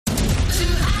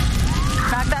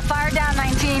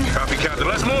Captain.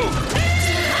 Let's move.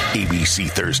 ABC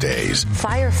Thursdays.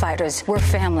 Firefighters, we're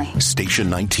family. Station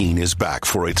 19 is back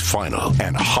for its final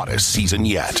and hottest season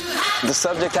yet. The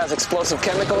subject has explosive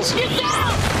chemicals.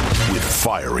 With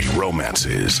fiery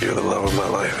romances. You're the love of my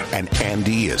life. And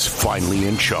Andy is finally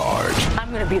in charge. I'm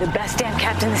going to be the best damn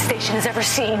captain the station has ever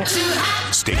seen.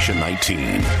 Station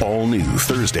 19. All new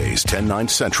Thursdays, 10/9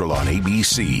 Central on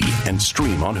ABC and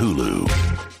stream on Hulu.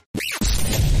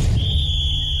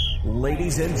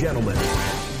 Ladies and gentlemen,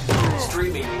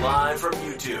 streaming live from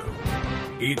YouTube,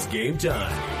 it's game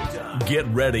time. Get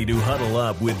ready to huddle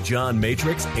up with John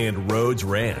Matrix and Rhodes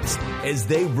Rants as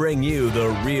they bring you the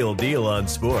real deal on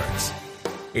sports.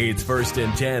 It's First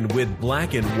and 10 with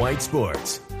Black and White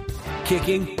Sports.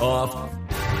 Kicking off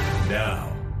now.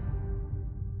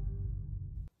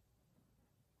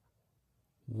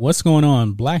 What's going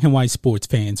on, Black and White Sports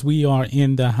fans? We are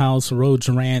in the house, Rhodes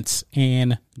Rants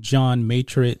and John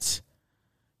Matrix.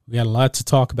 We got a lot to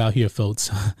talk about here, folks.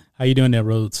 How you doing there,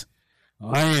 Rhodes?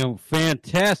 I am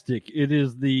fantastic. It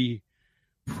is the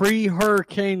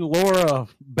pre-Hurricane Laura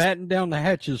batten down the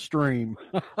hatches stream.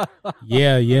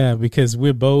 yeah, because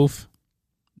we're both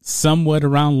somewhat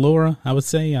around Laura, I would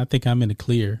say. I think I'm in the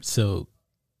clear, so.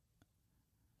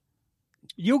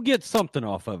 You'll get something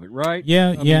off of it, right? Yeah,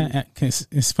 I mean,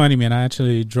 it's funny, man. I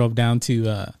actually drove down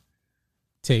to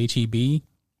HEB,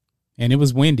 and it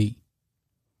was windy.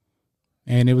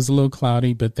 And it was a little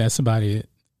cloudy, but that's about it.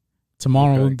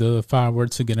 Tomorrow, the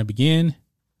fireworks are going to begin.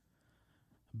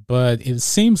 But it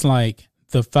seems like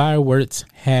the fireworks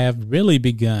have really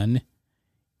begun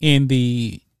in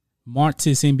the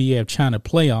Marxist NBA of China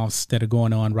playoffs that are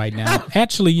going on right now.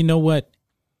 Actually, you know what?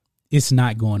 It's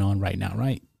not going on right now,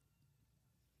 right?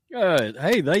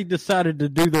 Hey, they decided to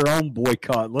do their own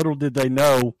boycott. Little did they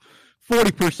know,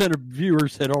 40% of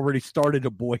viewers had already started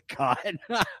a boycott.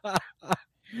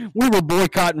 We were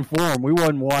boycotting for them. We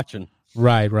wasn't watching.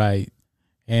 Right.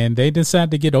 And they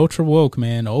decided to get ultra woke,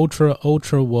 man.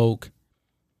 Ultra woke.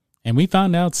 And we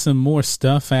found out some more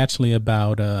stuff actually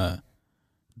about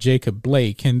Jacob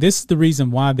Blake. And this is the reason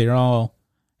why they're all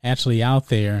actually out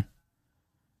there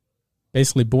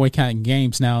basically boycotting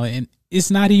games now. And it's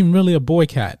not even really a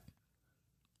boycott.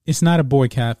 It's not a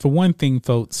boycott. For one thing,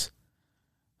 folks,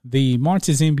 the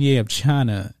Marxist NBA of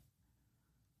China,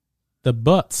 the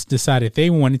Bucks decided they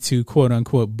wanted to, quote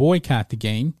unquote, boycott the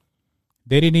game.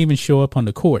 They didn't even show up on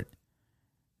the court.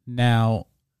 Now,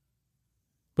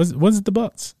 was it the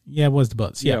Bucks? Yeah, it was the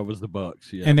Bucks. Yeah, it was the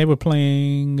Bucks. Yeah, and they were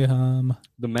playing the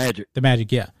Magic. The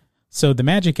Magic, yeah. So the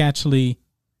Magic actually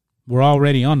were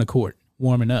already on the court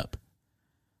warming up,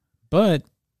 but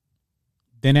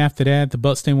then after that, the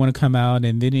Bucks didn't want to come out,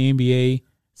 and then the NBA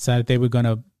decided they were going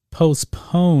to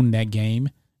postpone that game.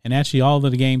 And actually all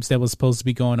of the games that was supposed to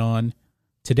be going on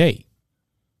today.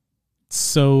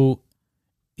 So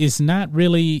it's not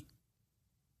really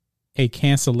a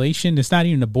cancellation. It's not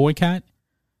even a boycott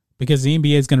because the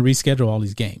NBA is going to reschedule all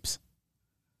these games.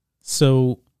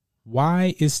 So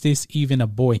why is this even a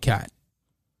boycott?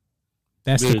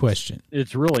 That's the question.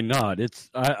 It's really not.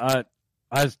 I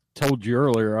told you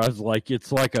earlier, I was like,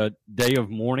 it's like a day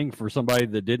of mourning for somebody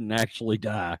that didn't actually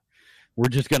die. We're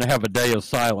just going to have a day of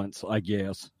silence, I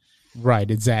guess. Right,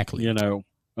 exactly. You know,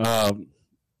 I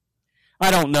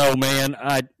don't know, man.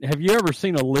 Have you ever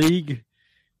seen a league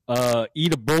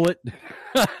eat a bullet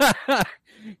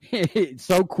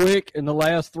so quick in the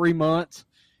last 3 months?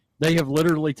 They have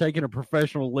literally taken a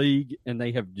professional league and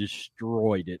they have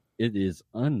destroyed it. It is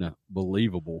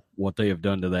unbelievable what they have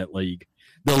done to that league.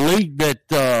 The league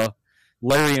that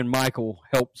Larry and Michael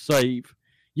helped save.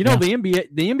 You know, the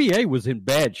NBA was in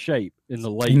bad shape in the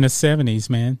 70s,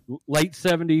 man. Late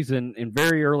 70s and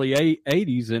very early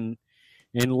 80s. And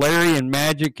Larry and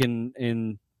Magic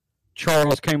and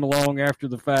Charles came along after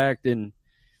the fact and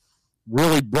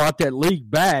really brought that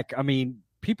league back. I mean,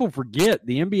 people forget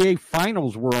the NBA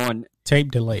finals were on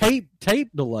tape delay.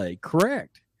 Tape delay,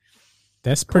 correct.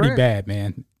 That's pretty bad,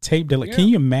 man. Tape delay. Yeah. Can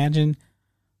you imagine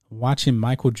watching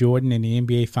Michael Jordan in the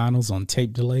NBA finals on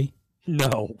tape delay?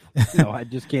 No, I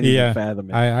just can't even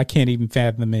fathom it. I can't even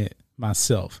fathom it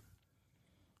myself.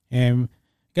 And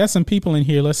got some people in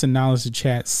here. Let's acknowledge the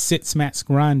chat. Sits Max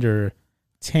Grinder,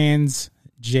 Tans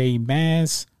J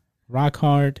Maz,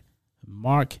 Rockhard,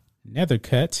 Mark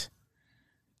Nethercutt,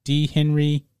 D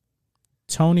Henry,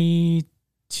 Tony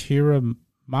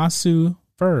Tiramasu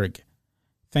Ferg.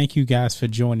 Thank you guys for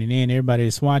joining in. Everybody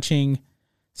that's watching,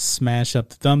 smash up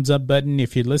the thumbs up button.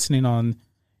 If you're listening on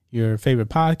your favorite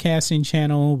podcasting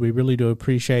channel, we really do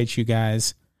appreciate you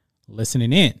guys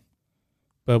listening in.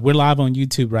 But we're live on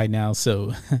YouTube right now,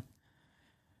 so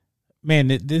man,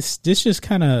 this just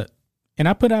kind of And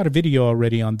I put out a video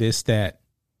already on this that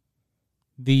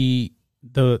the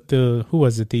who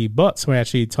was it? The Bucks were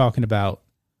actually talking about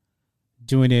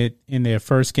doing it in their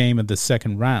first game of the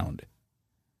second round.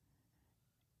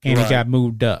 And it got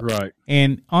moved up. Right.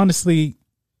 And honestly,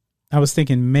 I was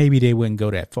thinking maybe they wouldn't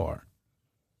go that far.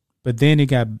 But then it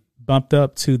got bumped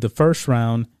up to the first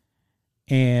round,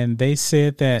 and they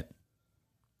said that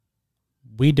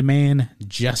we demand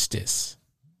justice.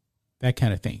 That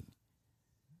kind of thing.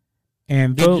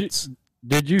 And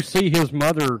did you see his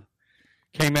mother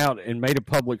came out and made a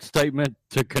public statement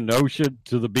to Kenosha,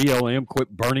 to the BLM, quit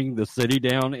burning the city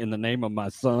down in the name of my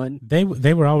son? They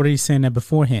were already saying that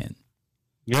beforehand.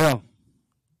 Yeah.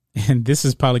 And this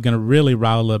is probably going to really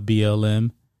rile up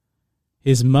BLM.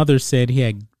 His mother said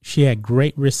she had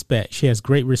great respect. She has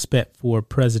great respect for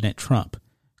President Trump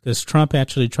because Trump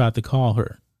actually tried to call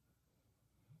her.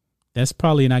 That's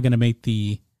probably not going to make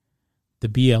the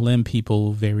BLM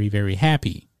people very, very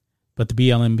happy. But the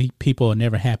BLM people are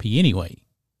never happy anyway.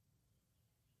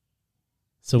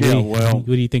 So what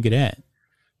do you think of that?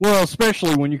 Well,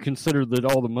 especially when you consider that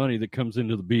all the money that comes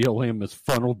into the BLM is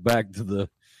funneled back to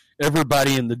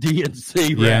everybody in the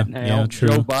DNC right now. Yeah, true.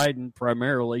 Joe Biden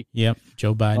primarily. Yep,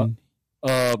 Joe Biden.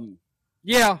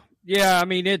 Yeah. I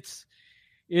mean, it's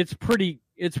pretty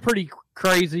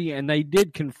crazy, and they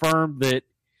did confirm that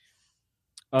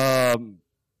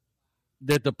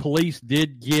that the police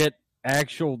did get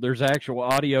there's actual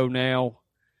audio now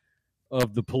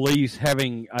of the police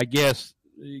having, I guess,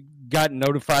 gotten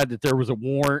notified that there was a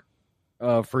warrant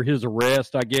for his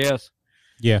arrest, I guess.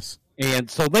 Yes. And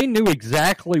so they knew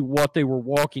exactly what they were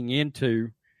walking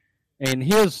into, and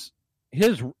his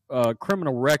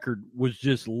criminal record was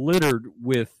just littered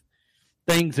with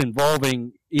things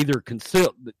involving either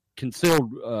concealed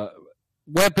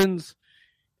weapons,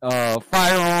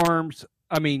 firearms.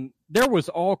 I mean, there was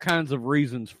all kinds of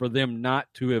reasons for them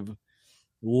not to have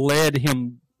let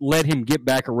him get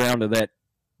back around to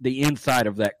the inside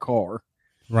of that car.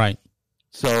 Right.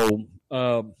 So,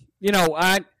 I'm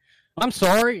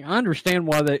sorry. I understand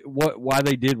why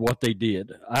they did what they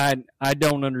did. I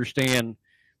don't understand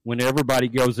when everybody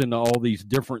goes into all these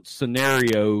different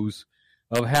scenarios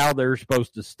of how they're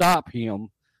supposed to stop him.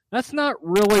 That's not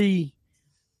really.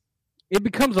 It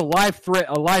becomes a life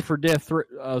or death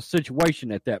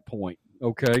situation at that point.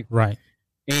 Okay. Right.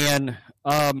 And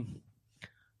I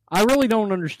really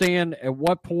don't understand at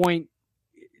what point.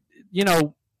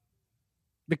 The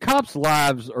cops'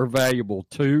 lives are valuable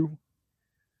too.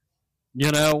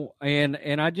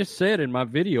 And I just said in my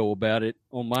video about it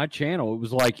on my channel, it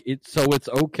was like it's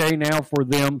okay now for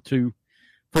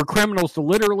criminals to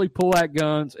literally pull out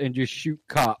guns and just shoot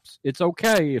cops. It's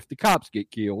okay if the cops get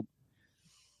killed.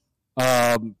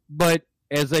 But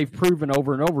as they've proven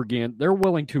over and over again, they're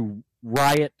willing to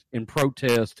riot and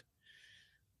protest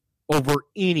over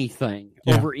anything,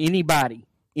 over anybody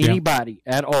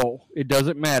at all. It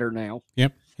doesn't matter now.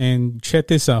 Yep. And check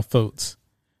this out, folks.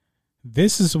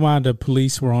 This is why the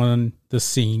police were on the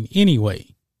scene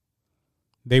anyway.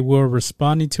 They were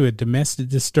responding to a domestic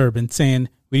disturbance, saying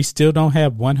we still don't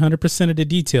have 100% of the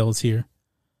details here.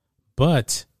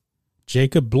 But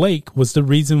Jacob Blake was the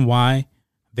reason why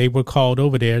they were called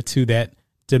over there to that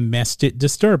domestic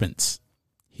disturbance.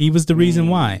 He was the reason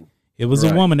why. It was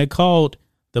a woman that called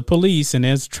the police, and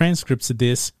there's transcripts of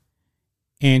this,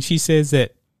 and she says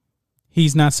that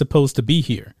he's not supposed to be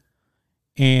here.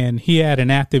 And he had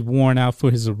an active warrant out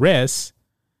for his arrest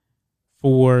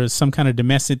for some kind of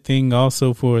domestic thing,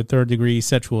 also for third-degree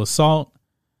sexual assault.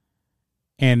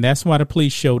 And that's why the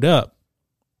police showed up.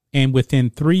 And within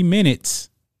 3 minutes,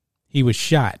 he was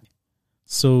shot.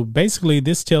 So basically,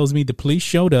 this tells me the police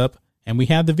showed up, and we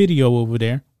have the video over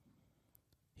there.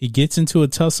 He gets into a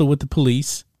tussle with the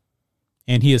police,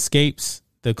 and he escapes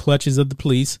the clutches of the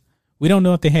police. We don't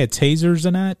know if they had tasers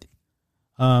or not.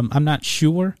 I'm not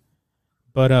sure.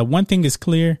 But one thing is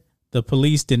clear, the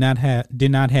police did not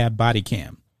have body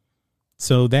cam.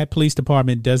 So that police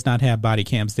department does not have body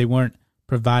cams. They weren't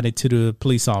provided to the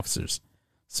police officers.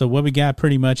 So what we got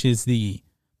pretty much is the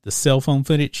cell phone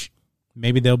footage.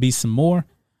 Maybe there'll be some more.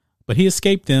 But he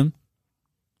escaped them,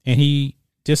 and he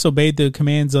disobeyed the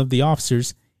commands of the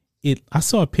officers. I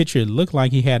saw a picture. It looked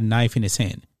like he had a knife in his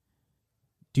hand.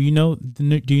 Do you know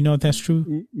if that's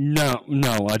true? No,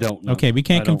 I don't know. Okay, we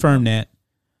can't confirm that.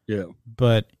 Yeah.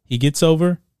 But he gets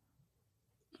over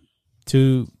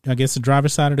to, I guess, the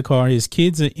driver's side of the car. His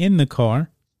kids are in the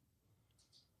car.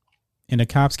 And the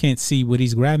cops can't see what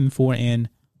he's grabbing for. And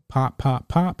pop, pop,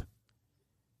 pop.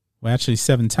 Well, actually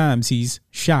 7 times he's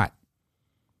shot.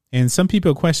 And some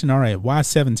people question, all right, why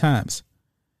 7 times?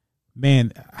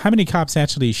 Man, how many cops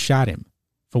actually shot him,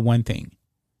 for one thing?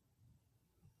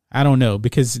 I don't know,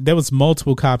 because there was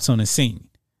multiple cops on the scene.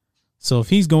 So if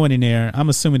he's going in there, I'm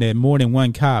assuming that more than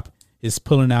one cop is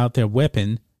pulling out their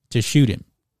weapon to shoot him.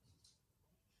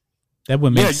 That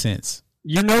would make sense.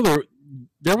 You know,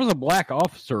 there was a black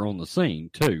officer on the scene,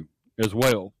 too, as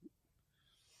well.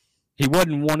 He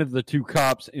wasn't one of the two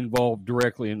cops involved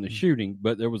directly in the shooting,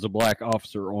 but there was a black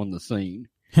officer on the scene.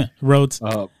 Rhodes,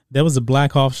 there was a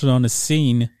black officer on the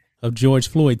scene of George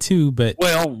Floyd, too, but...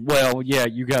 Well, yeah,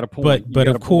 you got a point. But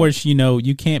of course, you know,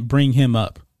 you can't bring him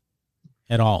up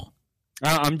at all.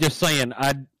 I'm just saying,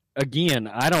 I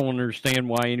don't understand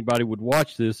why anybody would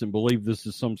watch this and believe this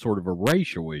is some sort of a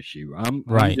racial issue. I'm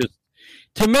just,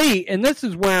 to me, and this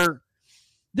is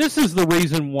the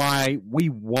reason why we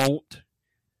won't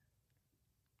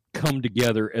come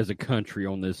together as a country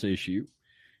on this issue.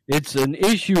 It's an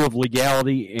issue of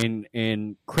legality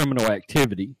and criminal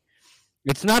activity.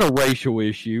 It's not a racial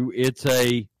issue. It's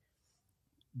a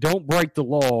don't break the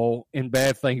law and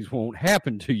bad things won't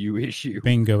happen to you issue.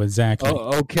 Bingo, exactly.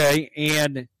 Okay,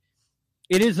 and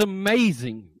it is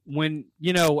amazing when,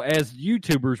 you know, as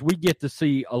YouTubers, we get to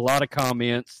see a lot of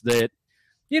comments that,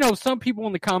 you know, some people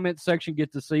in the comment section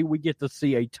get to see. We get to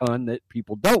see a ton that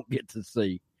people don't get to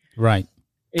see. Right.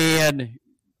 And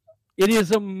it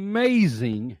is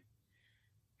amazing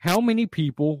how many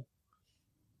people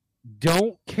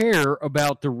don't care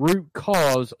about the root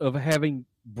cause of having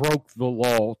broke the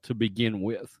law to begin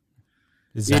with.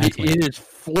 Exactly. It is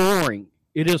flooring.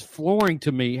 It is flooring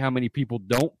to me how many people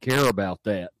don't care about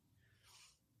that.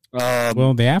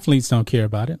 Well, the athletes don't care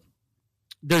about it.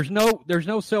 There's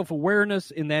no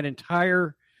self-awareness in that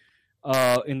entire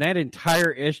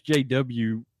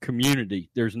SJW community.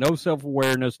 There's no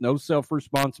self-awareness, no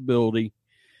self-responsibility.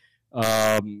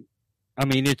 I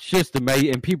mean, it's just amazing.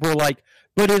 And people are like,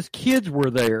 but his kids were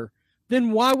there.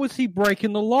 Then why was he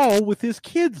breaking the law with his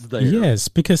kids there? Yes,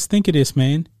 because think of this,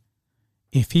 man.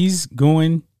 If he's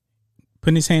putting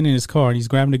his hand in his car and he's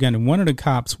grabbing the gun, and one of the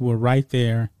cops were right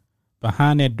there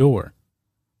behind that door,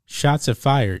 shots are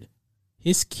fired,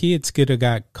 his kids could have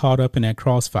got caught up in that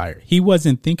crossfire. He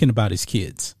wasn't thinking about his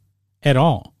kids at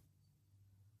all.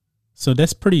 So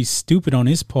that's pretty stupid on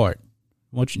his part.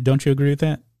 Don't you agree with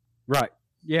that? Right.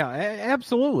 Yeah,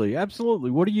 absolutely.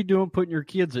 Absolutely. What are you doing putting your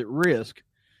kids at risk?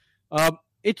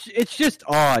 It's just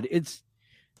odd. It's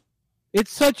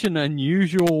such an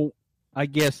unusual, I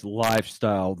guess,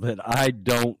 lifestyle that I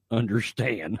don't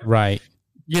understand. Right.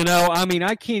 You know, I mean,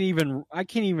 I can't even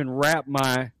wrap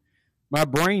my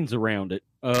brains around it.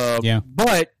 Yeah.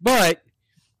 But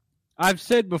I've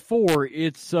said before,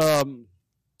 it's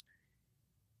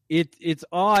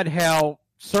odd how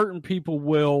certain people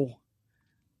will,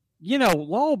 you know,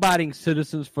 law-abiding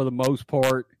citizens for the most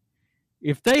part,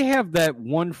 if they have that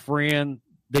one friend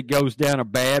that goes down a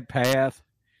bad path,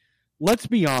 let's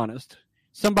be honest.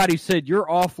 Somebody said,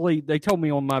 they told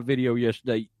me on my video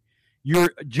yesterday,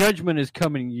 your judgment is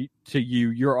coming to you.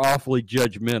 You're awfully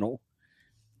judgmental.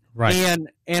 Right.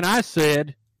 And I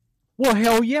said, well,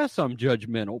 hell yes, I'm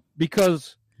judgmental,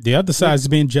 because the other side is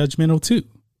being judgmental too.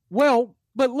 Well,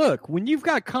 but look, when you've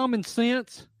got common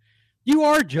sense, you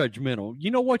are judgmental. You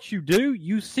know what you do?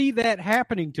 You see that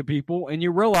happening to people and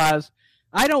you realize,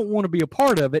 I don't want to be a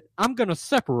part of it. I'm going to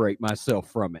separate myself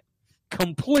from it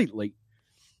completely.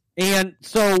 And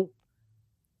so,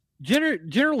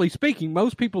 generally speaking,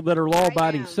 most people that are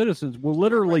law-abiding citizens will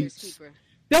literally,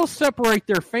 they'll separate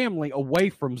their family away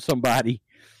from somebody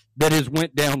that has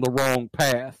went down the wrong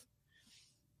path.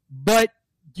 But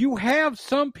you have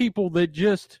some people that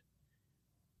just,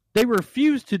 they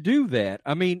refuse to do that.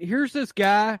 I mean, here's this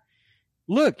guy.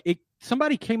 Look,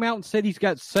 somebody came out and said he's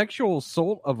got sexual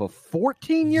assault of a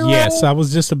 14-year-old. Yes, I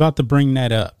was just about to bring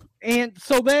that up. And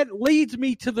so that leads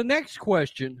me to the next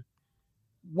question.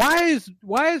 Why is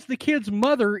the kid's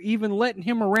mother even letting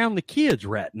him around the kids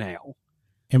right now?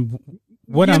 And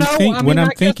what I'm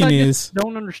thinking is,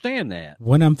 don't understand that.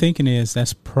 What I'm thinking is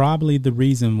that's probably the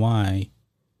reason why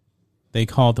they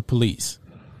called the police.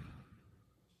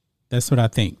 That's what I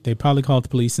think. They probably called the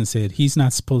police and said he's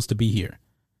not supposed to be here,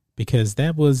 because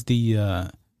that is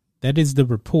the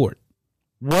report.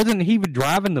 Wasn't he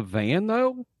driving the van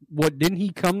though? What, didn't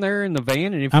he come there in the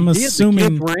van? And if I'm he assuming did, the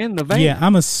kids were in the van. Yeah,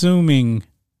 I'm assuming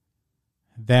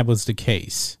that was the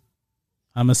case.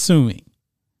 I'm assuming.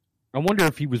 I wonder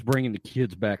if he was bringing the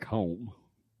kids back home.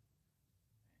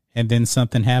 And then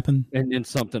something happened? And then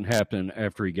something happened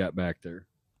after he got back there.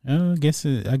 I guess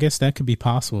that could be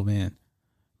possible, man.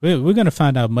 We're going to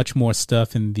find out much more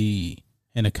stuff in the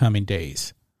coming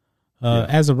days.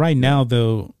 As of right now,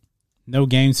 though, no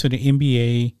games for the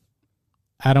NBA.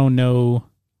 I don't know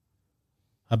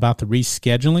about the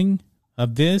rescheduling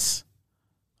of this.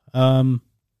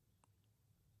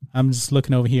 I'm just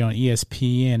looking over here on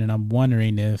ESPN, and I'm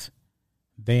wondering if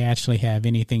they actually have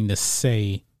anything to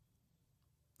say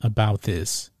about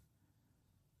this.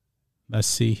 Let's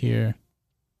see here.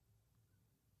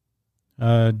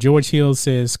 George Hill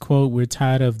says, quote, "We're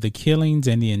tired of the killings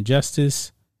and the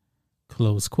injustice,"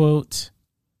 close quote.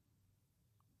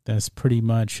 That's pretty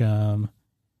much it on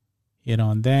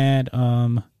that.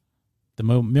 The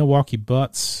Milwaukee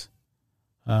Bucks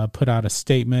put out a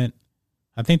statement.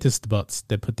 I think this is the Bucks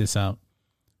that put this out.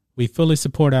 "We fully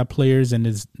support our players and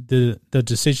the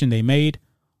decision they made.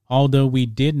 Although we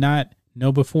did not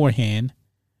know beforehand,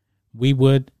 we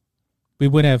would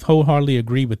have wholeheartedly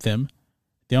agreed with them.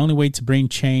 The only way to bring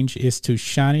change is to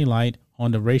shine a light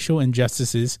on the racial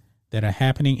injustices that are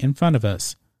happening in front of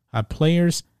us. Our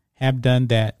players have done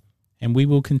that, and we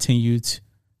will continue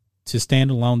to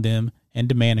stand along them and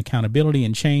demand accountability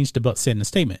and change," the Bucks said in a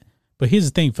statement. But here's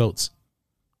the thing, folks.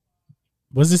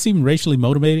 Was this even racially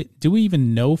motivated? Do we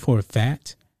even know for a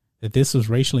fact that this was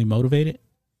racially motivated?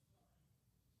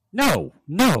 No.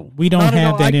 We don't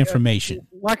have that information.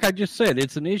 Like I just said,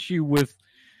 it's an issue with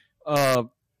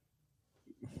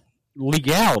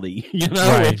legality. You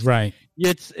know, Right.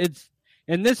 It's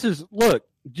and this is, look,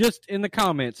 just in the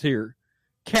comments here,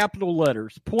 capital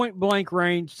letters, point blank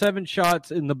range, 7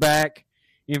 shots in the back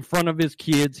in front of his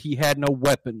kids. He had no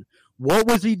weapon. What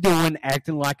was he doing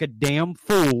acting like a damn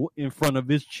fool in front of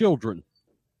his children?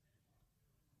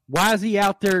 Why is he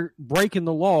out there breaking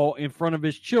the law in front of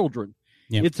his children?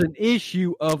 Yep. It's an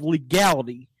issue of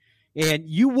legality. And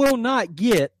you will not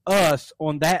get us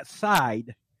on that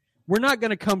side. We're not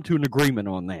going to come to an agreement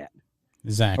on that.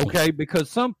 Exactly. Okay,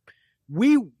 because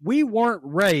we weren't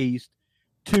raised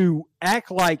to act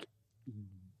like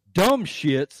dumb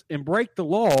shits and break the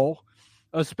law,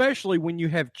 especially when you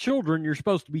have children you're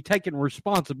supposed to be taking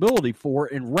responsibility for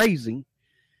and raising.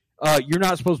 You're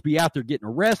not supposed to be out there getting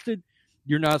arrested.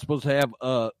 You're not supposed to have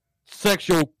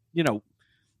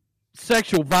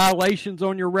sexual violations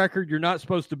on your record. You're not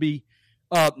supposed to be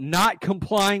not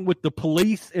complying with the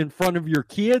police in front of your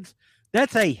kids.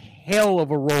 That's a hell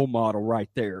of a role model right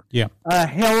there. Yeah. A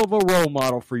hell of a role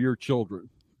model for your children.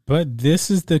 But this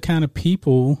is the kind of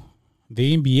people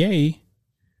the NBA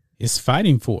is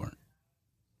fighting for.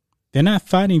 They're not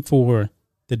fighting for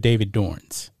the David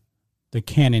Dorns, the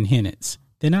Cannon Hennets.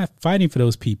 They're not fighting for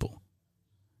those people.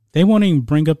 They won't even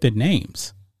bring up their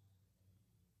names.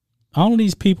 All of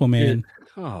these people, man,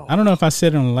 I don't know if I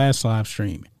said it on the last live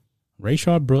stream.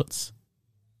 Rayshard Brooks,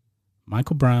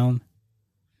 Michael Brown,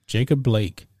 Jacob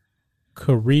Blake,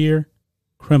 career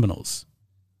criminals.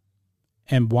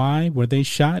 And why were they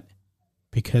shot?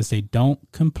 Because they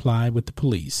don't comply with the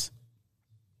police.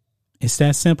 It's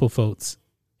that simple, folks.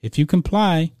 If you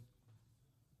comply,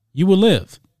 you will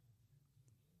live.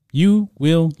 You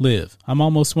will live. I'm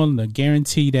almost willing to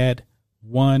guarantee that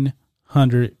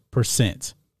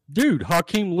 100%. Dude,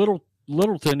 Hakeem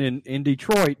Littleton in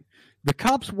Detroit, the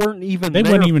cops weren't even They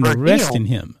there weren't even for arresting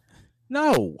him.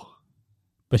 No.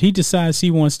 But he decides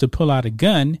he wants to pull out a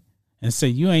gun and say,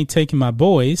 "You ain't taking my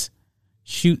boys."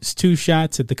 Shoots 2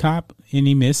 shots at the cop and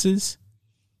he misses.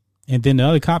 And then the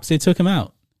other cops, they took him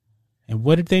out. And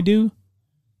what did they do?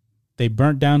 They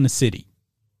burnt down the city.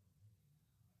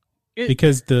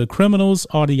 Because the criminals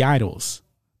are the idols.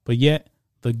 But yet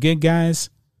the good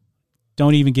guys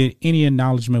don't even get any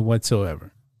acknowledgement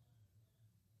whatsoever.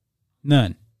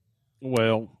 None.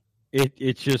 Well,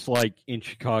 it's just like in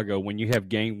Chicago when you have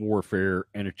gang warfare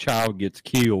and a child gets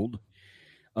killed,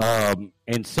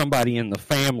 and somebody in the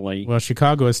family. Well,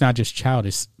 Chicago, it's not just child;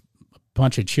 it's a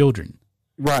bunch of children.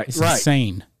 Right, it's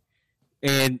insane.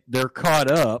 And they're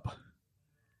caught up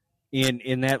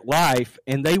in that life,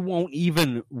 and they won't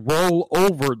even roll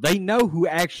over. They know who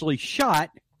actually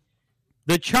shot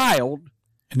the child,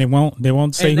 and they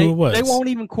won't say who it was. They won't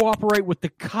even cooperate with the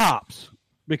cops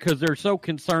because they're so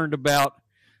concerned about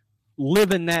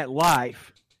living that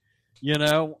life. You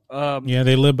know? Yeah,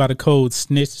 they live by the code.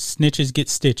 Snitches get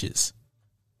stitches.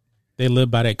 They live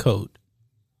by that code.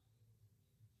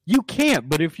 You can't,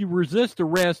 but if you resist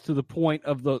arrest to the point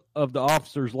of the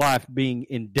officer's life being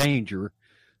in danger,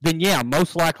 then yeah,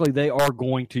 most likely they are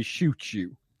going to shoot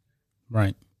you.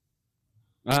 Right.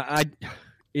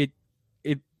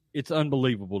 It's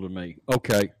unbelievable to me.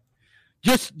 Okay.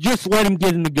 Just let him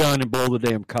get in the gun and blow the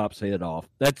damn cop's head off.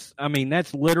 That's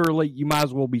literally, you might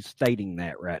as well be stating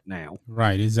that right now.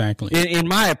 Right, exactly. In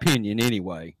my opinion,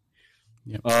 anyway.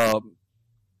 Yep.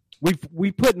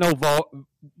 We put no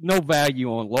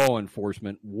value on law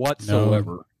enforcement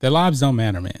whatsoever. No, their lives don't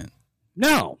matter, man.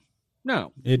 No.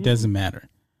 It doesn't matter.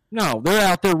 No, they're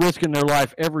out there risking their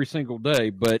life every single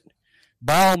day, but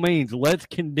by all means, let's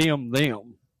condemn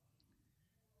them.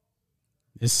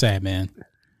 It's sad, man.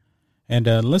 And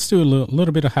let's do a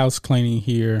little bit of house cleaning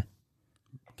here.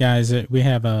 Guys, we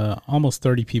have almost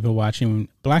 30 people watching.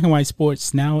 Black and White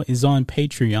Sports now is on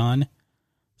Patreon.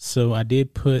 So I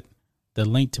did put the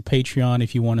link to Patreon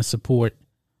if you want to support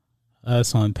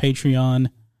us on Patreon.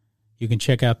 You can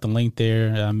check out the link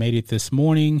there. I made it this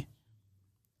morning.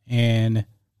 And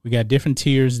we got different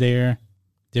tiers there,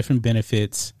 different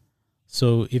benefits.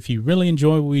 So if you really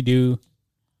enjoy what we do,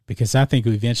 because I think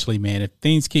eventually, man, if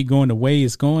things keep going the way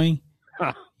it's going,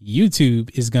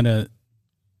 YouTube is going to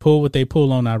pull what they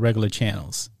pull on our regular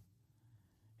channels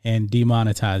and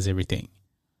demonetize everything.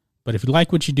 But if you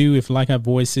like what you do, if you like our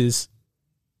voices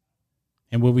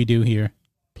and what we do here,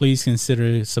 please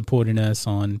consider supporting us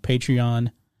on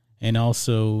Patreon and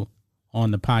also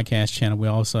on the podcast channel. We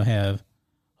also have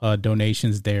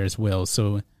donations there as well.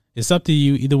 So it's up to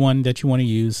you, either one that you want to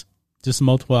use. Just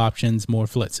multiple options, more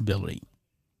flexibility.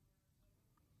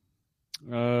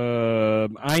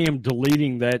 I am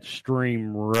deleting that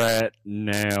stream right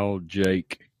now,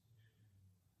 Jake.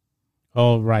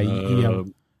 All right. Yeah.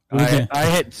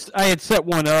 I had set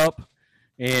one up,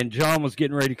 and John was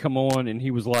getting ready to come on, and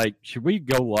he was like, "Should we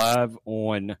go live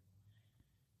on,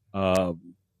 the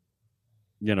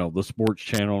sports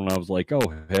channel?" And I was like,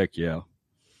 "Oh, heck yeah,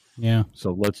 yeah."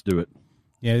 So let's do it.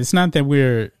 Yeah, it's not that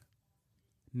we're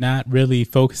not really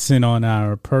focusing on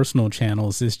our personal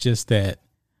channels. It's just that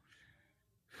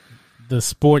the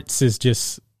sports is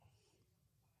just,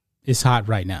 it's hot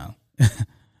right now.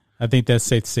 I think that's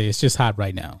safe to say. It's just hot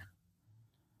right now.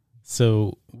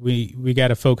 So we got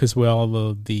to focus where all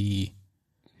of the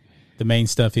main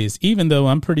stuff is, even though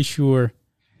I'm pretty sure,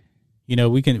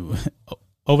 we can,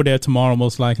 over there tomorrow,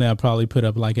 most likely I'll probably put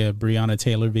up like a Breonna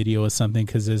Taylor video or something,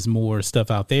 because there's more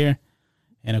stuff out there.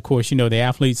 And of course, the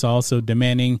athletes are also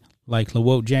demanding, like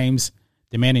LeWalt James,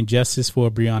 demanding justice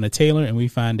for Breonna Taylor. And we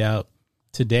find out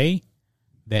today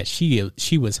that she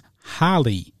was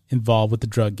highly involved with the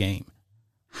drug game.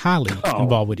 Highly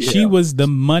involved with it. Yeah. She was the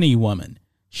money woman.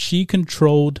 She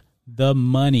controlled the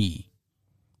money.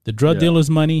 The drug dealer's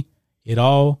money, it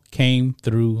all came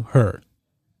through her.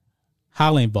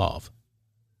 Highly involved.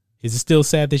 Is it still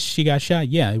sad that she got shot?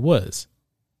 Yeah, it was.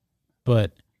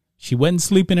 But she wasn't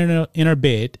sleeping in her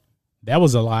bed. That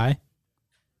was a lie.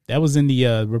 That was in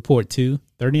the report too.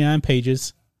 39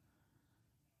 pages.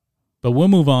 But we'll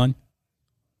move on.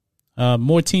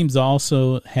 More teams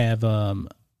also have,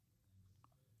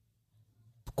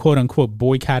 quote unquote,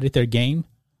 boycotted their game.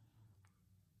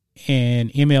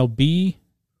 And MLB,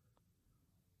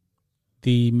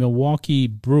 the Milwaukee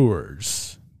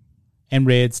Brewers and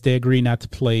Reds, they agree not to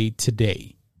play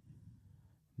today.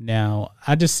 Now,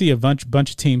 I just see a bunch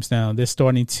of teams now. They're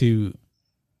starting to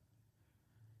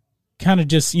kind of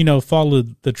just, follow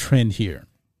the trend here.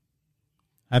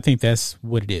 I think that's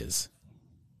what it is.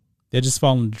 They're just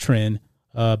following the trend.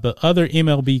 But other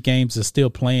MLB games are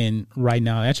still playing right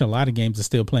now. Actually, a lot of games are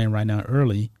still playing right now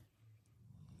early.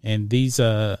 And these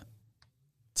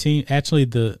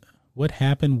what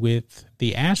happened with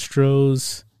the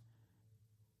Astros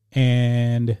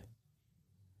and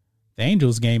the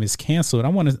Angels game is canceled. I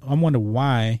wonder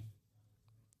why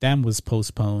that was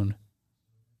postponed,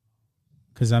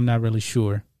 because I'm not really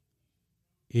sure.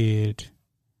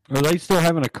 Are they still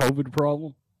having a COVID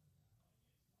problem?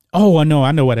 Oh, I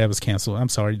know why that was canceled. I'm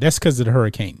sorry. That's because of the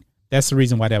hurricane. That's the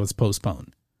reason why that was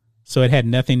postponed. So it had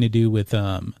nothing to do with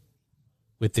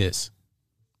this.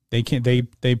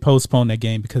 They postponed that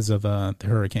game because of the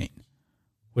hurricane,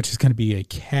 which is going to be a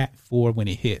Cat 4 when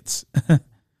it hits.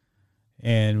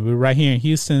 And we're right here in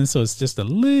Houston, so it's just a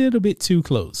little bit too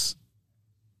close.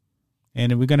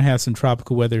 And we're going to have some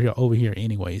tropical weather over here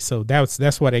anyway. So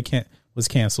that's why they was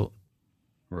canceled.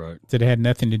 Right. So it had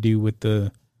nothing to do with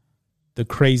the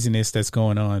craziness that's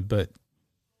going on. But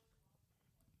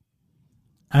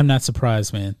I'm not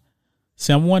surprised, man.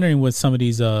 See, I'm wondering what some of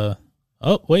these oh,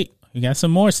 wait, we got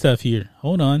some more stuff here.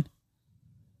 Hold on.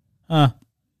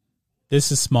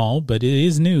 This is small, but it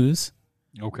is news.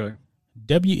 Okay.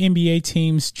 WNBA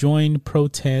teams join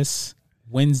protests.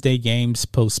 Wednesday games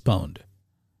postponed.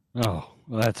 Oh,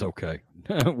 well, that's okay.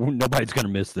 Nobody's going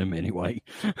to miss them anyway.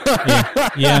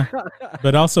 yeah.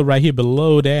 But also right here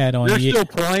below that on they're still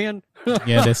playing.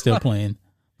 Yeah, they're still playing.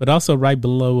 But also right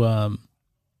below that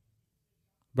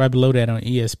on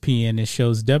ESPN, it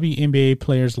shows WNBA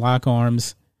players lock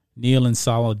arms, kneel in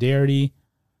solidarity.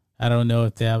 I don't know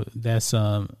if that's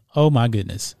oh my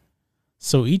goodness.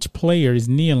 So each player is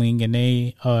kneeling, and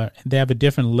they have a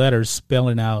different letter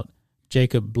spelling out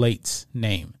Jacob Blake's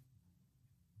name.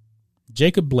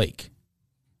 Jacob Blake.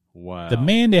 Wow. The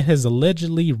man that has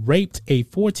allegedly raped a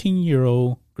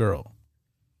 14-year-old girl.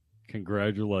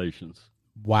 Congratulations.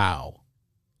 Wow.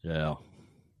 Yeah.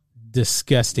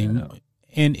 Disgusting. Yeah.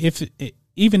 And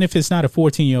even if it's not a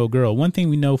 14-year-old girl, one thing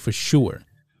we know for sure,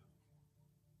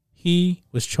 he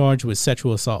was charged with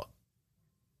sexual assault.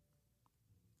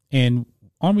 And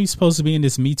aren't we supposed to be in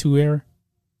this Me Too era?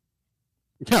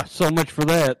 Yeah, so much for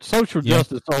that. Social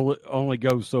justice only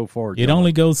goes so far. It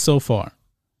only goes so far.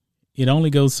 It only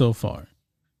goes so far.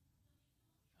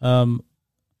 Wilbon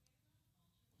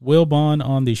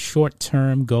on the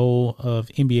short-term goal of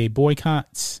NBA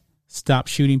boycotts. Stop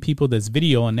shooting people. There's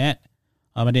video on that.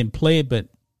 I didn't play it, but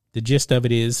the gist of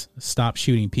it is stop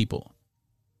shooting people.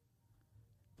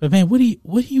 But man, what do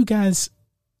you guys,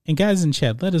 and guys in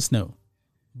chat, let us know.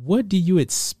 What do you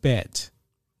expect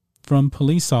from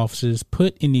police officers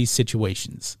put in these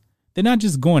situations? They're not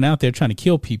just going out there trying to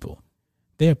kill people.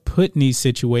 They're put in these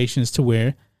situations to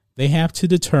where they have to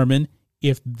determine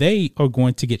if they are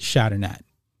going to get shot or not.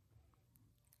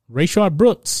 Rayshard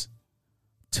Brooks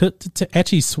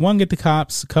actually swung at the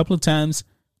cops a couple of times,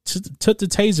 took the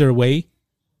taser away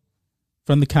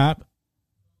from the cop,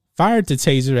 fired the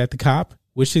taser at the cop,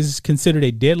 which is considered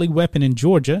a deadly weapon in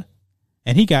Georgia,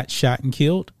 and he got shot and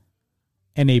killed,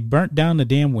 and they burnt down the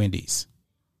damn Wendy's.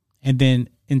 And then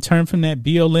in turn from that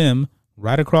BLM,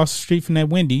 right across the street from that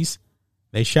Wendy's,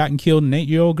 they shot and killed an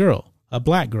 8-year-old girl, a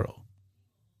black girl.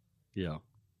 Yeah.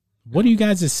 What do you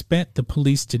guys expect the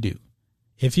police to do?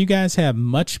 If you guys have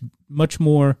much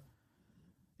more,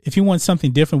 if you want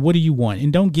something different, what do you want?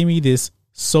 And don't give me this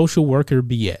social worker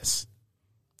BS.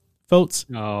 Folks,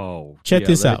 check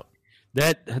this out.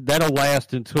 That'll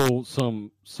last until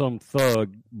some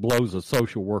thug blows a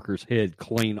social worker's head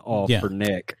clean off her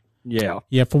neck. Yeah.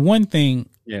 Yeah, for one thing,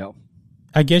 yeah,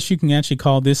 I guess you can actually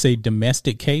call this a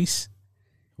domestic case.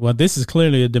 Well, this is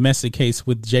clearly a domestic case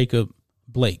with Jacob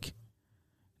Blake.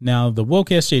 Now, the woke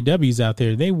SJWs out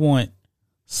there, they want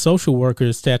social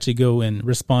workers to actually go and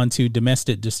respond to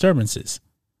domestic disturbances.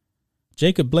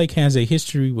 Jacob Blake has a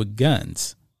history with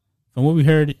guns. From what we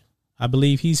heard, I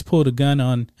believe he's pulled a gun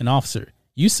on an officer.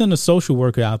 You send a social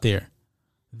worker out there,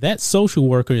 that social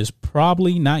worker is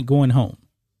probably not going home.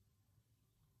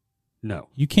 No.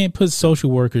 You can't put social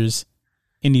workers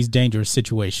in these dangerous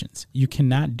situations. You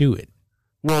cannot do it.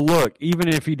 Well, look, even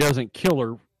if he doesn't kill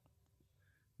her,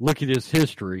 look at his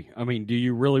history. I mean, do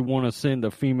you really want to send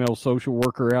a female social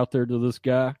worker out there to this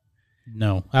guy?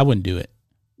 No, I wouldn't do it.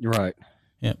 Right.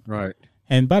 Yep. Right.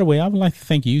 And by the way, I would like to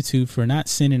thank YouTube for not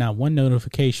sending out one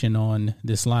notification on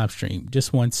this live stream.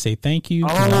 Just want to say thank you.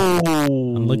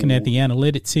 I'm looking at the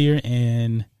analytics here,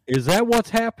 and is that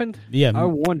what's happened? Yeah. I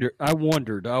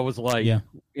wondered. I was like,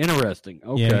 interesting.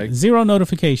 Okay. Yeah, 0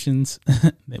 notifications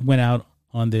that went out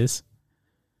on this.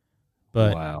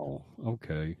 But wow.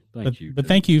 Okay. Thank you. But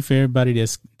thank you for everybody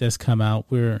that's come out.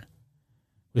 We're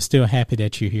still happy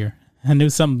that you're here. I knew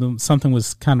something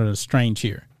was kind of strange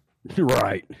here.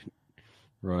 Right.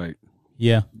 Right.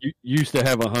 Yeah. You used to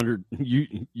have 100.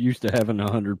 You used to having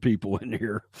 100 people in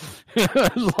here.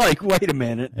 I was like, wait a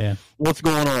minute. Yeah. What's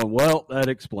going on? Well, that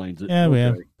explains it. Yeah,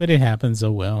 okay. But it happens.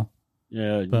 Oh well.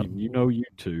 Yeah. But, you know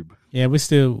YouTube. Yeah, we're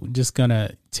still just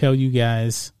gonna tell you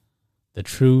guys the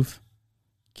truth,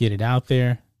 get it out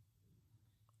there,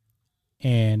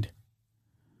 and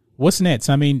what's next?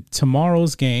 I mean,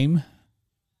 tomorrow's game.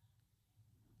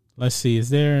 Let's see. Is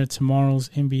there tomorrow's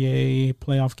NBA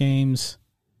playoff games?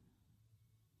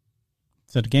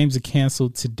 So the games are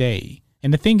canceled today.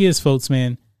 And the thing is, folks,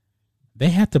 man, they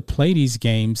have to play these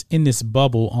games in this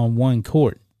bubble on one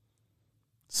court.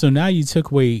 So now you took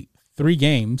away 3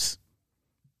 games,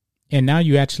 and now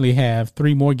you actually have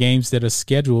 3 more games that are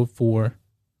scheduled for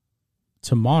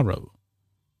tomorrow.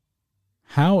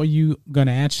 How are you going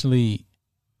to actually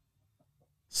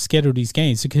schedule these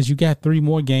games? Because you got 3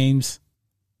 more games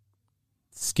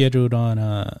scheduled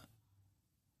on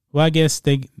well, I guess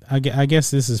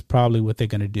this is probably what they're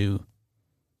going to do.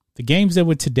 The games that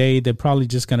were today, they're probably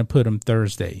just going to put them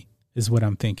Thursday, is what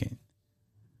I'm thinking.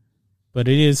 But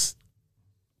it is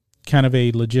kind of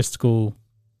a logistical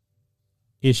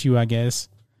issue, I guess.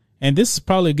 And this is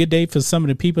probably a good day for some of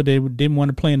the people that didn't want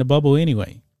to play in the bubble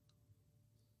anyway.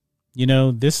 You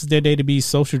know, this is their day to be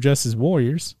social justice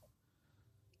warriors.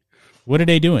 What are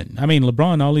they doing? I mean,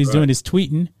 LeBron, all he's doing is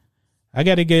tweeting. I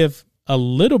got to give a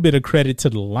little bit of credit to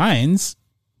the Lions.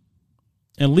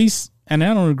 At least, and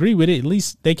I don't agree with it, at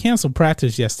least they canceled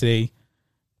practice yesterday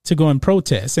to go and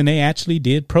protest, and they actually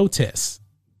did protest.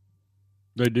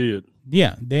 They did.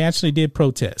 Yeah, they actually did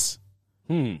protest.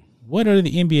 What are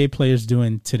the NBA players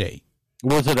doing today?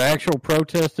 Was it actual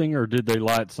protesting, or did they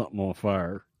light something on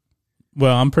fire?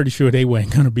 Well, I'm pretty sure they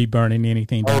weren't going to be burning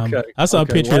anything down. Okay. I saw a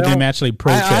picture of them actually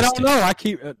protesting. I don't know. I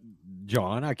keep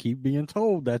John. I keep being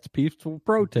told that's peaceful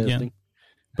protesting.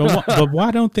 Yeah. But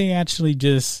why don't they actually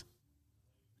just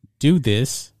do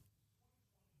this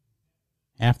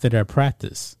after their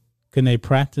practice? Couldn't they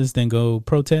practice then go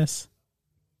protest?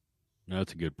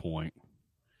 That's a good point.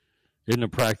 Isn't the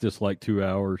practice like 2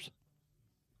 hours?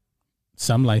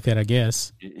 Something like that, I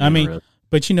guess. I mean,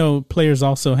 but players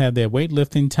also have their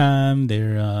weightlifting time,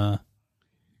 their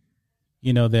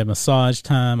their massage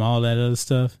time, all that other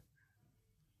stuff.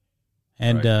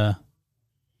 And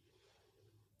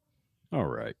all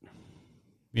right.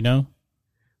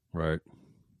 Right.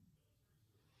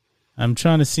 I'm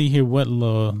trying to see here what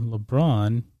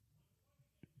LeBron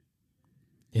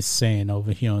is saying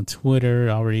over here on Twitter.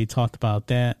 I already talked about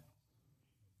that.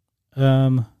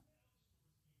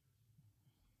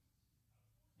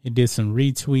 He did some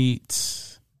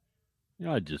retweets.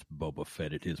 I just Boba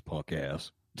Fetted his punk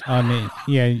ass. I mean,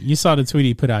 yeah, you saw the tweet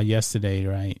he put out yesterday,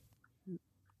 right?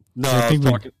 No,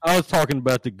 I was talking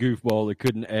about the goofball that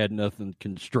couldn't add nothing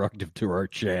constructive to our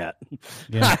chat.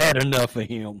 Yeah. I had enough of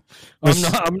him.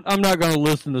 I'm not going to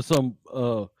listen to some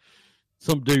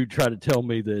dude try to tell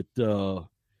me that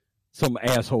some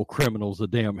asshole criminal's a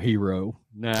damn hero.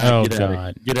 Nah, get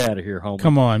out of here, homie.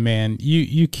 Come on, man.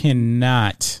 You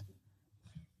cannot.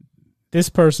 This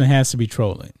person has to be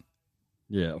trolling.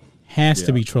 Yeah. Has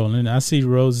to be trolling. I see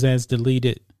Rose has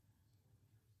deleted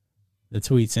the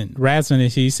tweets, and Razman,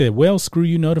 he said, "Well, screw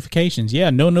you notifications." Yeah,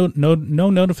 no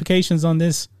notifications on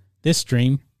this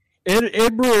stream.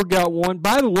 Ed Brewer got one.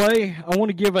 By the way, I want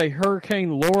to give a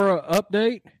Hurricane Laura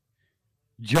update.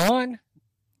 John,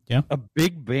 yeah, a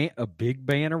big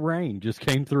band of rain just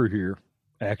came through here.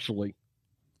 Actually,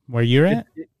 where you're at?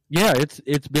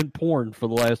 It's been pouring for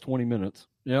the last 20 minutes.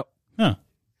 Yep. Huh.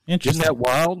 Interesting. Isn't that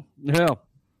wild? Yeah.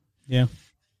 Yeah.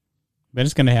 But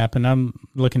it's going to happen. I'm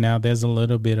looking now. There's a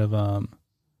little bit of,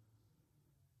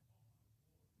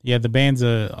 the bands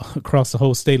are across the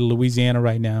whole state of Louisiana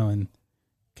right now and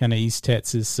kind of East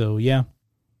Texas. So, yeah.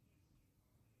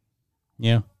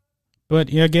 Yeah. But,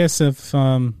 yeah, I guess if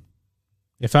I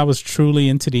was truly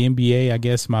into the NBA, I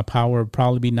guess my power would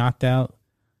probably be knocked out.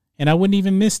 And I wouldn't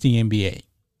even miss the NBA.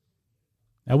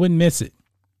 I wouldn't miss it.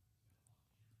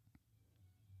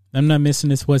 I'm not missing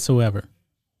this whatsoever.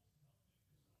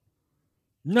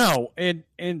 No, and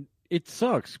it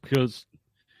sucks because,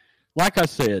 like I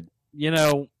said,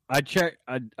 I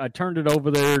turned it over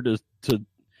there to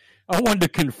I wanted to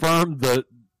confirm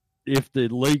if the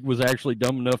league was actually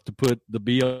dumb enough to put the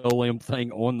BLM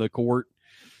thing on the court,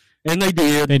 and they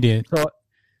did. They did.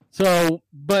 So,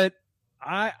 but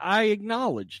I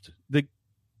acknowledged that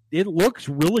it looks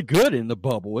really good in the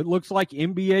bubble. It looks like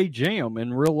NBA Jam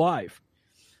in real life.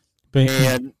 But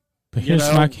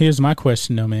here's my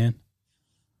question though, man.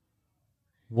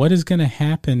 What is going to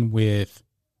happen with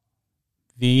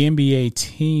the NBA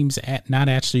teams not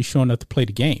actually showing up to play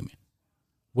the game?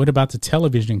 What about the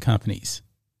television companies?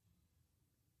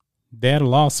 They're at a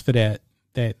loss for that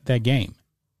game.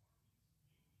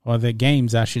 Or the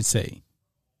games, I should say.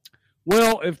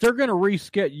 Well, if they're going to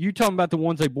reschedule, you talking about the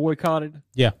ones they boycotted?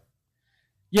 Yeah.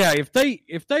 Yeah, if they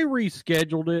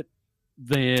rescheduled it,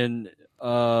 then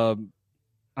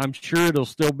I'm sure it'll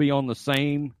still be on the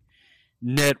same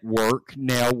network.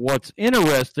 Now, what's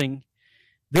interesting,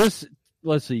 let's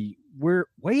see,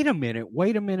 wait a minute.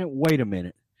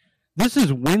 This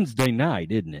is Wednesday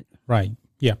night, isn't it? Right.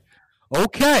 Yeah.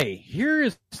 Okay, here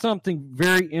is something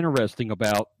very interesting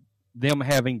about them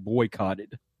having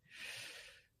boycotted.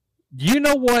 Do you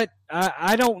know what?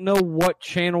 I don't know what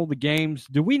channel the games.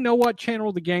 Do we know what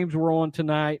channel the games were on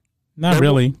tonight? Not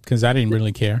really, because I didn't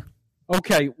really care.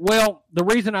 Okay, well, the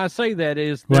reason I say that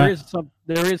is there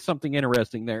is something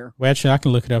interesting there. Well, actually, I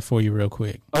can look it up for you real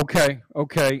quick. Okay.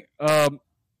 The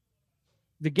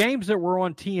games that were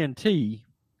on TNT,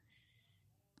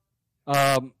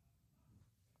 All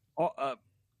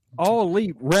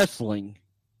Elite Wrestling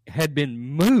had been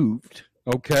moved.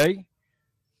 Okay,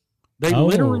 they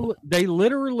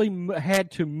literally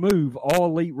had to move All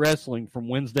Elite Wrestling from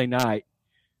Wednesday night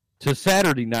to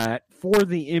Saturday night for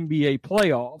the NBA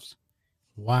playoffs.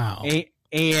 Wow.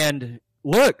 And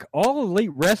look, All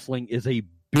Elite Wrestling is a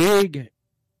big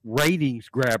ratings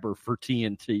grabber for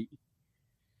TNT.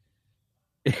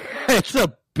 It's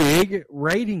a big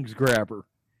ratings grabber.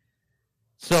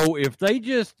 So if they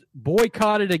just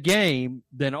boycotted a game,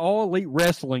 then All Elite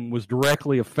Wrestling was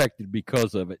directly affected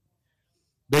because of it.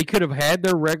 They could have had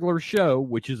their regular show,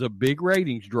 which is a big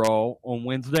ratings draw on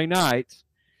Wednesday nights.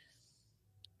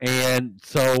 And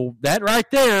so that right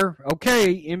there,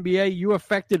 okay, NBA, you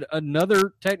affected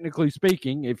another, technically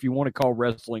speaking, if you want to call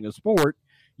wrestling a sport,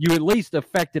 you at least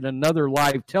affected another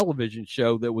live television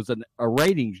show that was a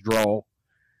ratings draw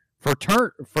for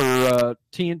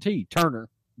TNT, Turner,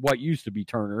 what used to be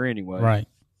Turner anyway. Right.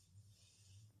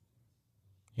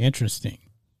 Interesting.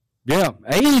 Yeah,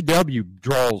 AEW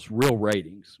draws real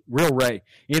ratings.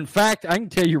 In fact, I can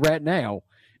tell you right now,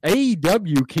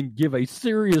 AEW can give a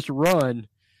serious run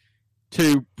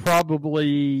to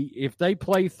probably, if they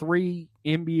play 3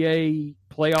 NBA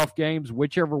playoff games,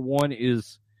 whichever one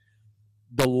is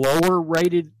the lower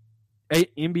rated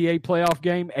NBA playoff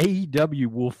game, AEW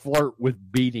will flirt with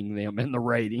beating them in the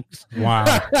ratings. Wow.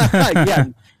 Yeah,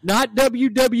 not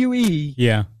WWE.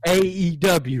 Yeah.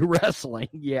 AEW wrestling.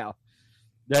 Yeah.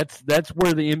 That's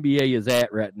where the NBA is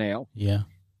at right now. Yeah.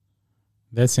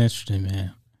 That's interesting,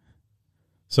 man.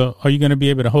 So are you going to be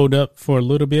able to hold up for a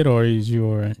little bit, or is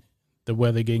the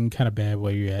weather getting kind of bad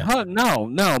where you're at? No,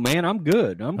 man, I'm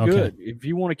good. I'm good. If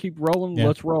you want to keep rolling,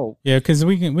 let's roll. Yeah, because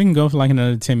we can go for like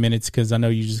another 10 minutes, because I know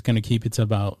you're just going to keep it to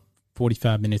about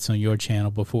 45 minutes on your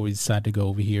channel before we decide to go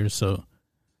over here. So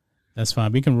that's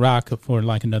fine. We can rock for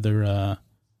like another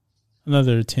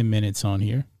 10 minutes on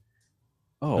here.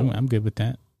 Oh, I'm good with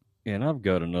that. And I've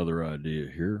got another idea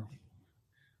here.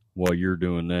 While you're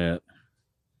doing that,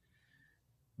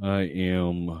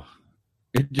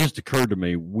 it just occurred to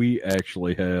me, we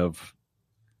actually have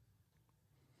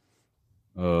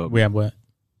we have what?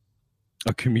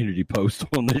 A community post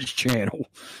on this channel.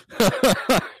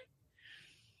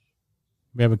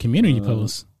 We have a community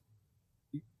post.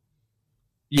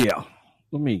 Yeah.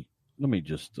 Let me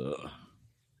just 'cause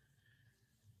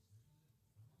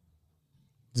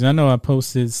I know I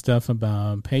posted stuff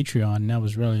about Patreon, and that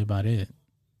was really about it.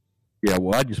 Yeah,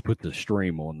 well, I just put the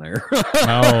stream on there.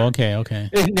 Oh, okay.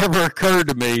 It never occurred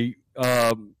to me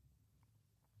that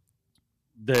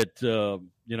I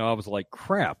was like,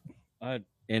 crap. And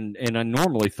I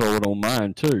normally throw it on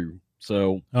mine too.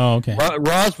 So, oh, okay.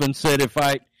 Rosvin said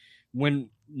when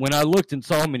I looked and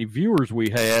saw how many viewers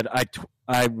we had,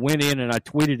 I went in and I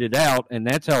tweeted it out, and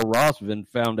that's how Rosvin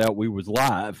found out we was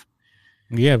live.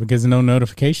 Yeah, because no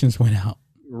notifications went out.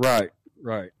 Right.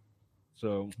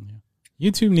 So. Yeah.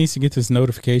 YouTube needs to get this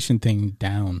notification thing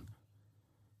down,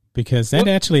 because that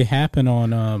actually happened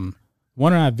on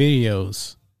one of our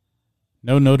videos.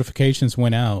 No notifications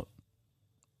went out,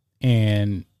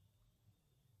 and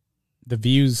the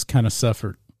views kind of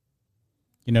suffered.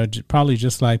 Probably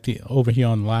just like over here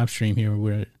on the live stream here,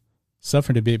 we're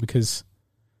suffered a bit because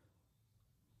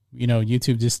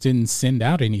YouTube just didn't send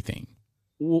out anything.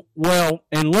 Well,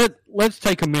 and let's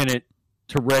take a minute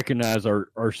to recognize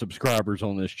our subscribers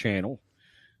on this channel.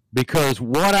 Because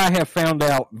what I have found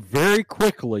out very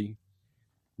quickly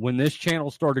when this channel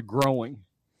started growing,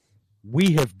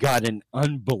 we have got an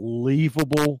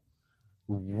unbelievable,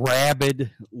 rabid,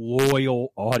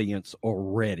 loyal audience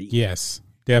already. Yes,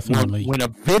 definitely. When a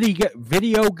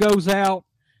video goes out,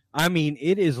 I mean,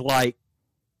 it is like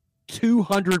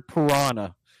 200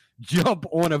 piranha jump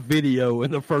on a video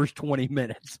in the first 20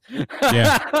 minutes.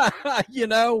 Yeah.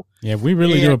 Yeah, we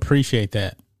really do appreciate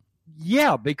that.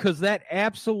 Yeah, because that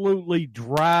absolutely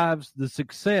drives the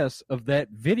success of that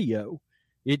video.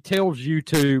 It tells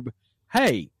YouTube,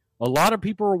 hey, a lot of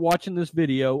people are watching this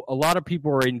video. A lot of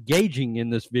people are engaging in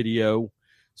this video.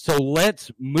 So let's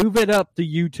move it up the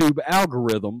YouTube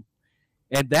algorithm.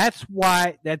 And that's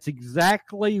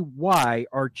exactly why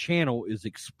our channel is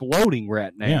exploding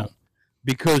right now. Yeah.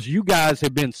 Because you guys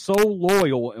have been so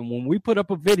loyal. And when we put up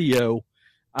a video,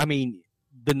 I mean,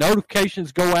 the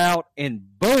notifications go out and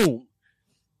boom,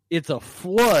 it's a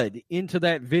flood into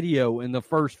that video in the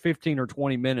first 15 or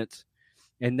 20 minutes.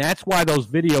 And that's why those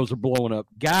videos are blowing up.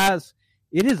 Guys,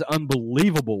 it is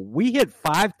unbelievable. We hit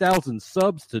 5,000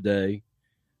 subs today.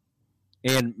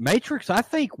 And Matrix, I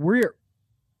think where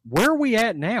are we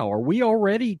at now? Are we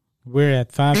already? We're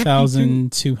at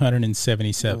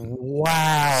 5,277.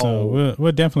 Wow. So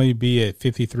we'll definitely be at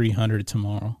 5,300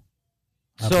 tomorrow.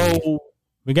 So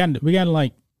we got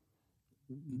like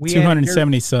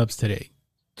 270 subs today.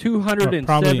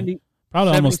 270,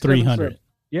 probably almost 300.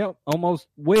 Yeah, almost.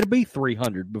 Way to be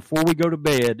 300. Before we go to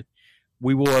bed,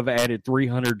 we will have added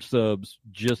 300 subs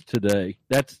just today.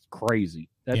 That's crazy.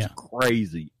 That's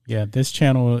crazy. Yeah, this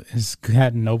channel has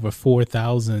gotten over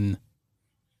 4,000.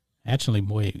 Actually,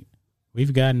 wait,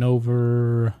 we've gotten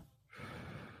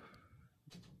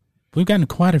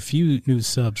quite a few new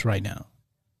subs right now.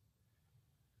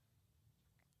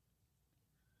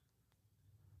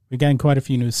 We've gotten quite a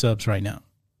few new subs right now.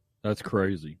 That's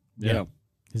crazy. Yeah.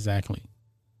 Exactly,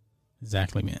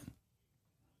 man.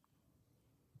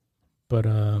 But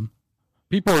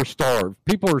people are starved.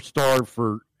 People are starved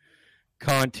for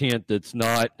content that's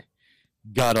not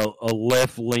got a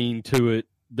left lean to it,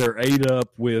 they're ate up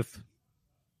with.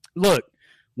 Look,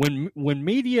 when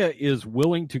media is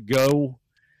willing to go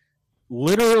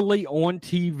literally on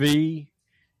TV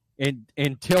and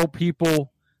tell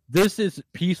people this is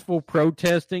peaceful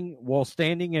protesting while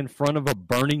standing in front of a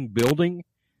burning building,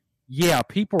 yeah,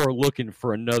 people are looking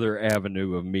for another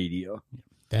avenue of media.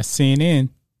 That's CNN.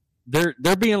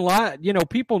 They're being lied. You know,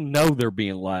 people know they're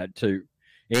being lied to.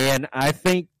 And I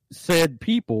think said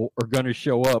people are going to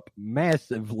show up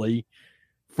massively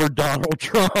for Donald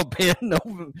Trump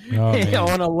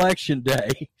on Election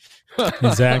Day.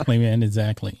 Exactly, man.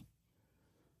 Exactly.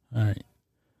 All right.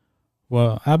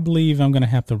 Well, I believe I'm going to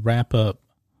have to wrap up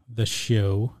the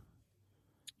show.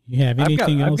 You have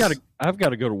anything else? I've got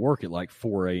to go to work at like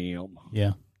 4 a.m.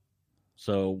 Yeah.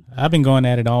 So I've been going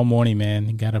at it all morning,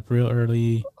 man. Got up real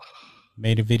early,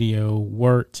 made a video,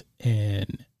 worked,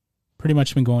 and pretty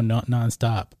much been going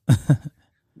nonstop.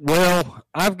 Well,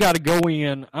 I've got to go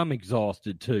in. I'm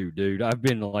exhausted too, dude. I've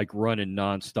been like running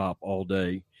nonstop all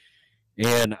day.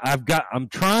 And I'm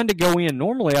trying to go in.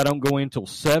 Normally I don't go in till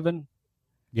 7.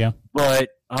 Yeah. But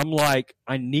I'm like,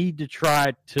 I need to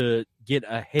try to get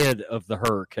ahead of the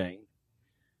hurricane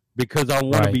because I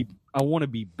want to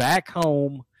be back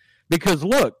home. Because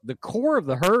look, the core of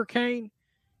the hurricane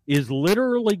is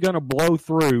literally going to blow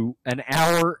through an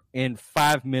hour and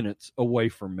 5 minutes away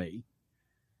from me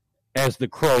as the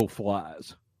crow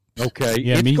flies. Okay.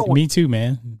 Yeah, me too,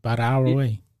 man. About an hour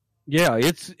away. Yeah,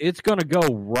 it's going to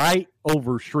go right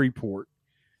over Shreveport.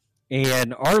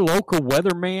 And our local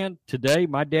weatherman today,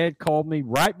 my dad called me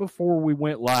right before we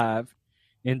went live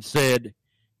and said,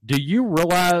 do you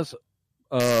realize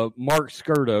Mark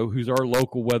Skirto, who's our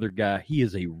local weather guy, he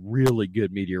is a really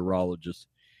good meteorologist,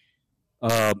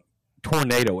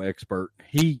 tornado expert.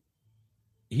 He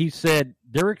said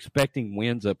they're expecting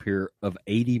winds up here of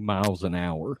 80 miles an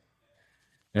hour.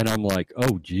 And I'm like,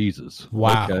 oh, Jesus.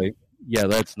 Wow. Okay. Yeah,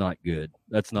 that's not good.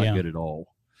 That's not good at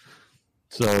all.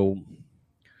 So,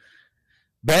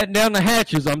 batten down the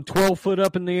hatches. I'm 12 foot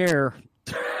up in the air.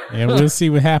 And we'll see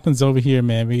what happens over here,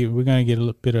 man. We're going to get a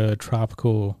little bit of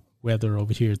tropical weather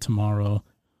over here tomorrow.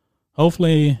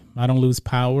 Hopefully, I don't lose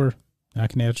power. I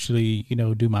can actually,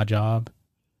 do my job.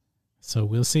 So,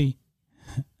 we'll see.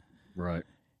 Right.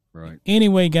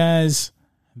 Anyway, guys,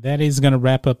 that is going to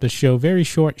wrap up the show. Very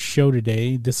short show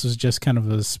today. This was just kind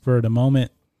of a spur of the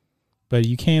moment. But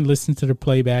you can listen to the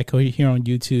playback here on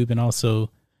YouTube, and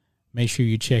also make sure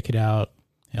you check it out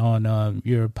on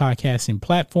your podcasting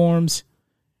platforms.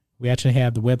 We actually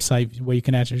have the website where you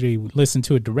can actually listen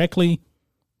to it directly.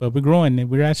 But we're growing.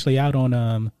 We're actually out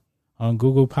on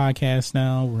Google Podcasts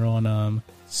now. We're on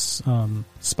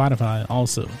Spotify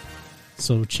also.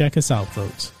 So check us out,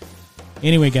 folks.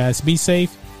 Anyway, guys, be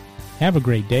safe. Have a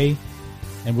great day,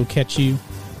 and we'll catch you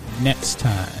next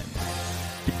time.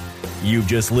 You've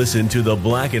just listened to the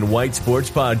Black and White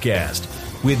Sports Podcast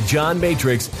with John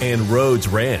Matrix and Rhodes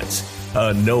Rants,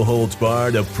 a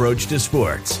no-holds-barred approach to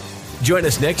sports. Join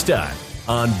us next time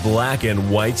on Black and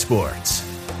White Sports.